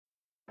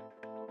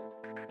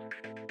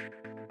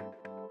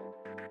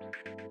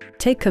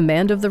Take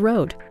command of the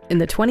road in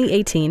the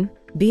 2018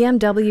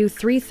 BMW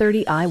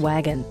 330i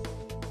wagon.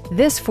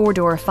 This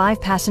four-door,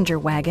 five-passenger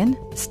wagon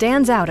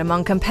stands out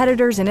among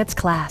competitors in its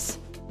class.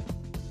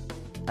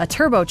 A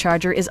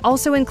turbocharger is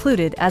also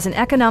included as an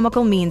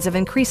economical means of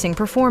increasing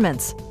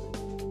performance.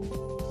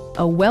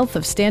 A wealth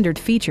of standard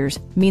features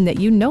mean that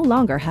you no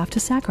longer have to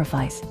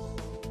sacrifice,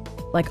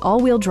 like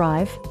all-wheel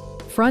drive,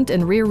 front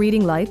and rear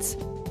reading lights,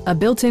 a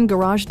built-in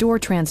garage door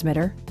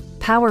transmitter,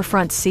 power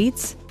front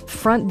seats,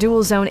 front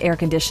dual-zone air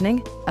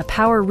conditioning, a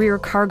power rear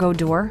cargo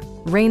door,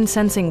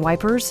 rain-sensing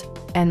wipers,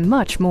 and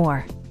much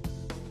more.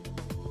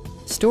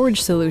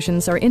 Storage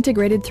solutions are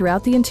integrated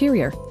throughout the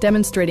interior,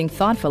 demonstrating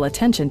thoughtful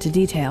attention to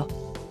detail.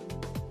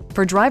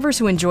 For drivers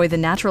who enjoy the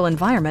natural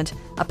environment,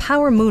 a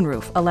power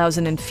moonroof allows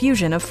an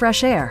infusion of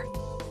fresh air.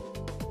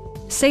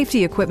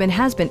 Safety equipment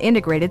has been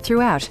integrated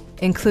throughout,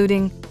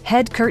 including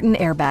head curtain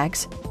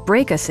airbags,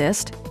 brake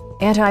assist,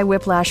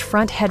 anti-whiplash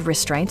front head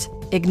restraint,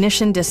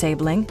 ignition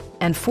disabling,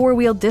 and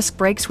four-wheel disc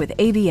brakes with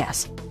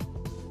ABS.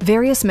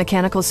 Various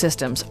mechanical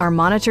systems are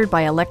monitored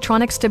by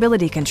electronic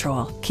stability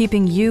control,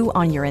 keeping you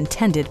on your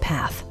intended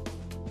path.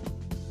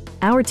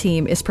 Our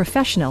team is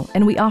professional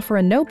and we offer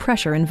a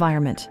no-pressure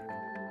environment.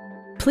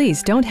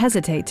 Please don't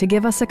hesitate to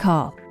give us a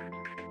call.